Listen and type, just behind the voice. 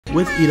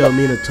With Ito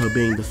Minato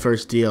being the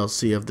first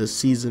DLC of this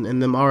season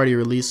and them already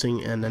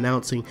releasing and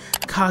announcing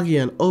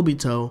Kaguya and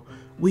Obito,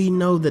 we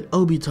know that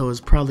Obito is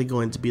probably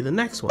going to be the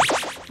next one.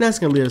 And that's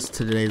going to lead us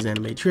to today's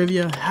anime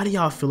trivia. How do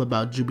y'all feel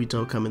about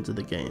Jubito coming to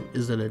the game?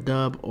 Is it a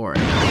dub or a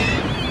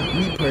dub?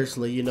 Me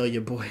personally, you know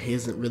your boy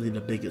isn't really the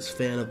biggest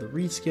fan of the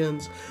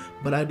reskins,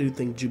 but I do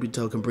think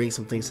Jubito can bring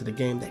some things to the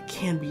game that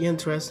can be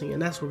interesting,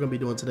 and that's what we're going to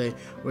be doing today.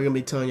 We're going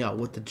to be telling y'all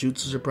what the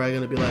jutsus are probably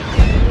going to be like,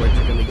 what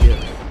you're going to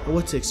get, and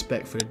what to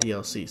expect for the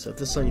DLC. So if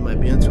this is something you might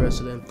be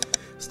interested in,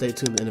 stay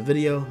tuned in the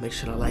video. Make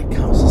sure to like,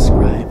 comment,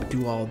 subscribe,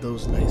 do all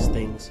those nice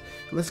things.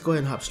 And let's go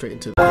ahead and hop straight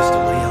into this. To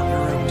lay out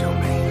your own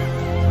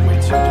domain.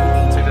 Wait, so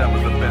that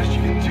was the best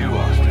you could do,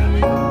 Austin.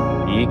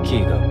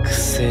 息がく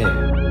せえ。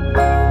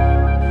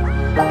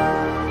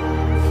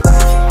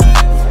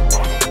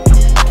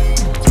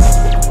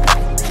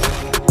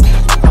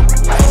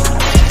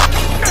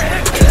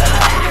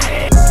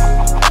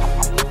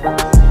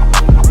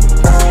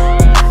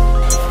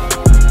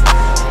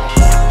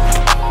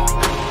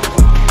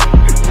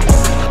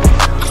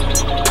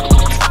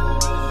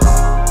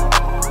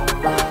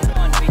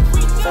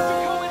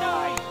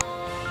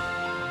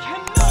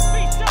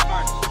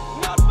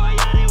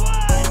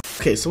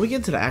Okay, so we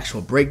get to the actual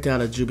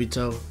breakdown of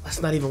Jubito.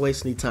 Let's not even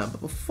waste any time.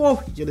 But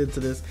before we get into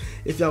this,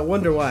 if y'all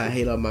wonder why I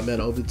hate on my man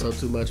Obito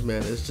too much,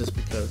 man, it's just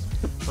because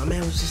my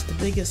man was just the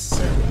biggest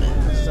simp,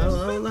 man. So I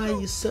don't know how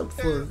you simp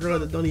for a girl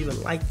that don't even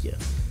like you.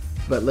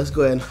 But let's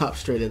go ahead and hop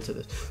straight into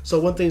this.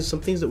 So some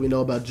things that we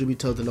know about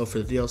Jubito to know for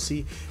the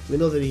DLC, we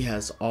know that he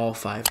has all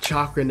 5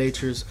 chakra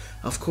natures.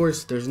 Of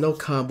course, there's no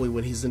Kombui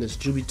when he's in his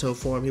Jubito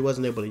form. He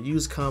wasn't able to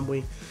use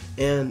Kombui.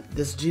 And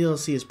this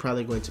DLC is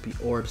probably going to be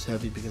orbs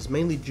heavy because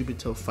mainly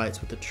Jubito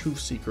fights with the Truth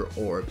Seeker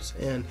orbs.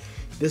 And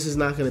this is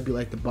not going to be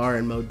like the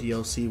Barin mode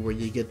DLC where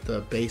you get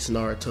the base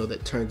Naruto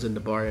that turns into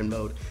Barin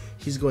mode.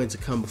 He's going to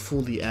come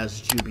fully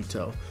as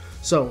Jubito.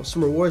 So,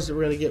 some rewards that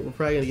we're going to get, we're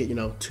probably going to get, you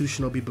know, 2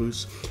 Shinobi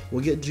boosts.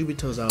 We'll get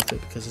Jubito's outfit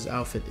because his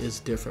outfit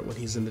is different when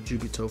he's in the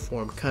Jubito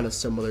form, kind of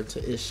similar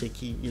to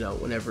Ishiki, you know,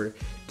 whenever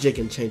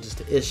Jigen changes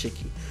to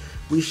Ishiki.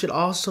 We should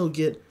also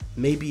get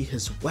maybe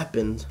his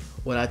weapons.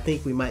 What I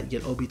think we might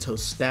get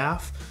Obito's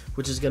staff,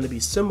 which is going to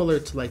be similar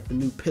to like the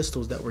new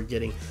pistols that we're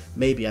getting.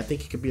 Maybe, I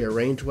think it could be a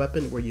ranged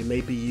weapon where you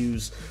maybe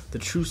use the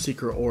True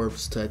Seeker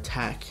orbs to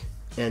attack,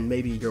 and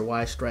maybe your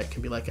Y strike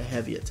can be like a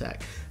heavy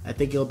attack. I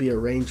think it'll be a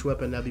ranged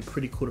weapon. That'd be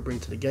pretty cool to bring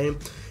to the game.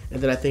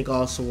 And then I think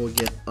also we'll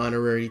get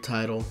honorary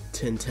title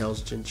 10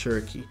 Tails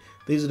Jinchuriki.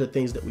 These are the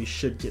things that we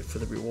should get for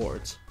the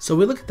rewards. So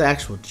we look at the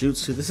actual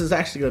jutsu. This is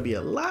actually going to be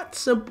a lot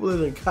simpler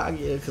than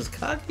Kaguya because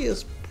Kaguya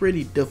is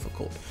pretty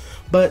difficult.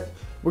 But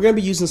we're going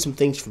to be using some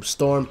things from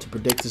Storm to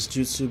predict this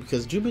jutsu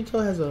because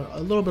Jubito has a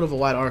little bit of a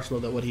wide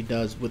arsenal that what he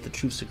does with the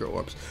Truth Seeker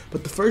orbs.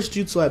 But the first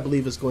jutsu I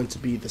believe is going to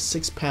be the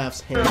 6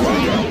 Paths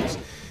hands.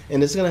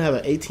 And it's going to have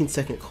an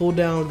 18-second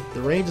cooldown. The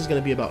range is going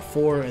to be about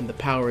 4 and the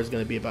power is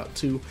going to be about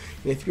 2.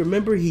 And if you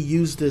remember, he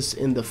used this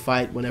in the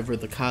fight whenever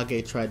the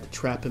Kage tried to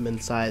trap him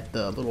inside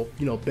the little,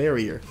 you know,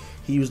 barrier.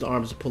 He used the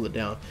arms to pull it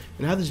down.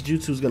 And how this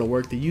jutsu is going to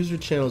work, the user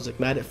channels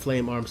ignited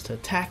flame arms to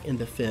attack and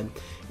defend.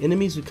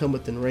 Enemies who come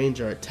within range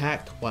are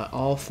attacked while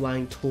all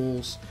flying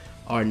tools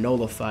are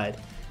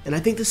nullified. And I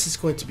think this is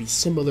going to be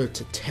similar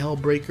to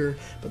Tailbreaker,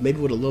 but maybe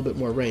with a little bit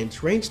more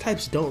range. Range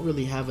types don't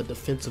really have a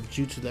defensive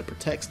jutsu that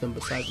protects them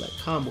besides like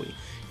Kombui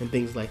and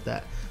things like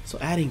that. So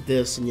adding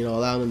this and, you know,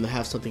 allowing them to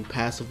have something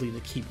passively to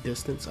keep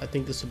distance, I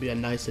think this would be a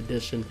nice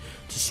addition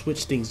to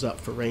switch things up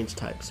for range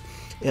types.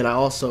 And I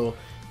also,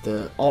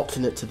 the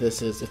alternate to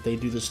this is if they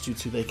do this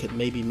jutsu, they could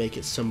maybe make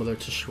it similar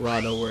to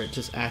Shirado where it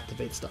just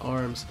activates the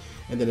arms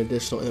and then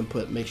additional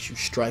input makes you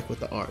strike with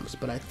the arms.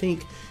 But I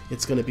think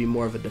it's going to be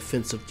more of a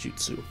defensive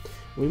jutsu.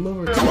 When we move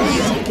over to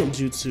the second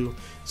jutsu,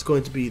 it's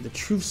going to be the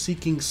Truth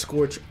Seeking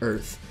Scorch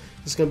Earth.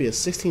 It's going to be a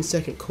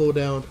 16-second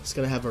cooldown. It's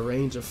going to have a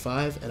range of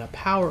 5 and a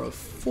power of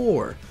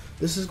 4.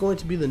 This is going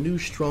to be the new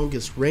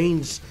strongest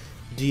range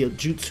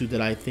jutsu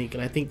that I think,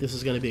 and I think this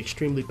is going to be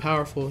extremely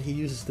powerful. He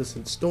uses this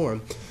in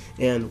Storm,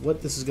 and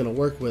what this is going to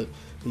work with,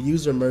 the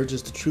user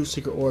merges the Truth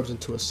Seeker orbs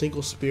into a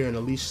single spear and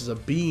unleashes a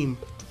beam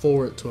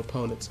forward to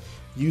opponents.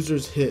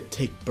 Users hit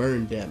take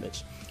burn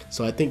damage.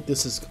 So I think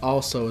this is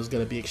also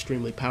going to be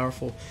extremely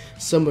powerful,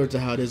 similar to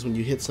how it is when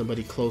you hit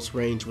somebody close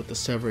range with the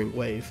Severing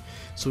Wave.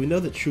 So we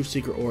know that Truth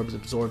Seeker orbs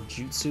absorb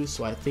jutsu,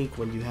 so I think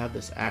when you have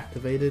this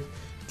activated,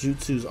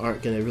 jutsus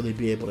aren't going to really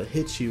be able to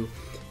hit you.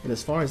 And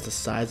as far as the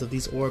size of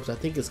these orbs, I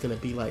think it's going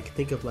to be like,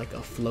 think of like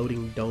a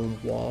floating dome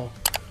wall,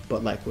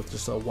 but like with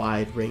just a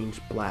wide range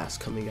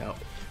blast coming out.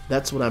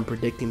 That's what I'm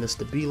predicting this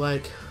to be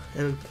like,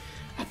 and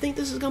I think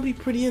this is going to be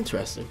pretty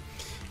interesting.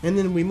 And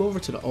then we move over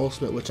to the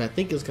ultimate, which I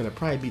think is going to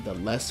probably be the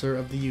lesser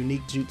of the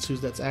unique jutsus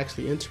that's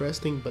actually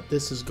interesting, but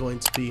this is going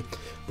to be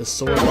the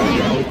Sword of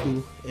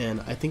Goku,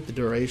 and I think the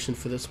duration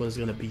for this one is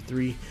going to be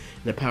 3, and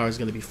the power is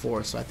going to be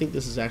 4, so I think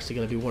this is actually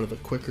going to be one of the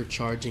quicker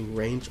charging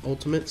range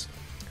ultimates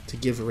to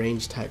give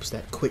range types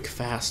that quick,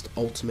 fast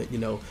ultimate, you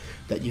know,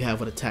 that you have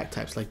with attack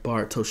types like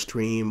Boruto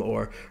Stream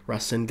or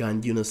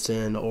Rasengan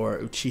Unison or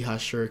Uchiha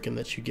Shuriken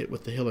that you get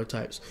with the healer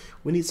types.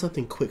 We need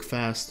something quick,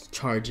 fast,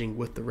 charging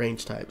with the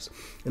range types.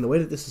 And the way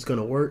that this is going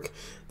to work,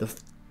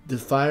 the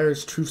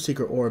fires Truth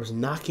Seeker orbs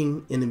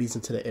knocking enemies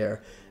into the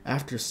air.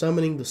 After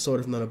summoning the Sword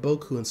of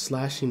Nanaboku and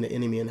slashing the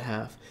enemy in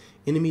half,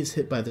 enemies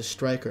hit by the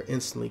strike are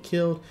instantly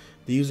killed.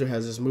 The user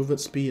has his movement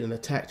speed and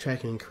attack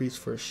tracking increased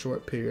for a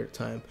short period of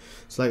time.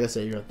 So like I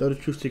said, you're going to throw the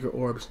Truth Seeker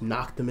orbs,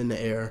 knock them in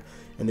the air,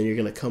 and then you're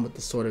going to come with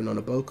the Sword of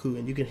Nanaboku,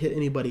 and you can hit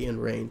anybody in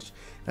range.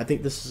 I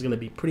think this is going to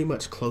be pretty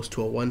much close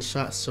to a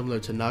one-shot, similar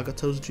to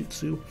Nagato's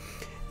Jutsu.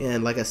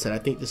 And like I said, I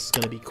think this is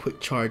going to be quick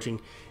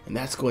charging, and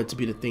that's going to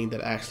be the thing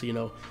that actually, you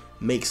know,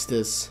 makes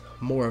this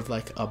more of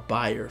like a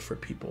buyer for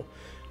people.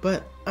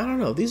 But I don't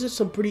know, these are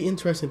some pretty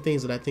interesting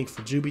things that I think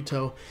for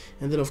Jubito.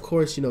 And then of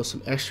course, you know,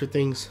 some extra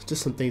things,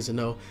 just some things to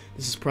know.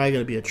 This is probably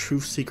going to be a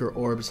Truth Seeker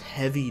Orbs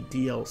heavy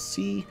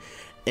DLC.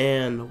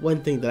 And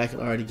one thing that I can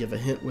already give a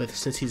hint with,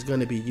 since he's going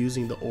to be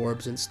using the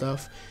orbs and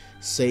stuff,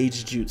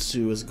 Sage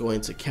Jutsu is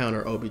going to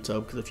counter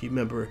Obito, because if you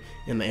remember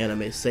in the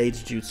anime,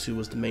 Sage Jutsu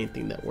was the main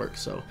thing that worked.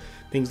 So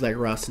things like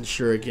Rasen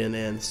Shuriken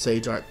and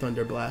Sage Art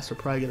Thunder Blast are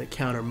probably going to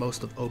counter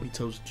most of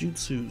Obito's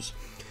Jutsus.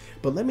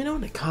 But let me know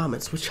in the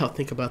comments what y'all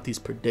think about these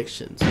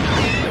predictions.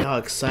 Are y'all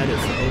excited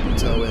for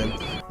Obito?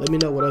 And let me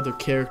know what other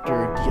character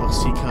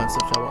DLC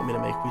concepts y'all want me to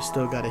make. We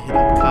still got to hit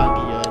up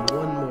Kaguya and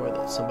one more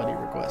that somebody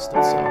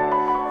requested. So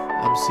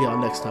I'll see y'all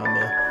next time,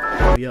 man.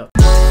 Hurry up.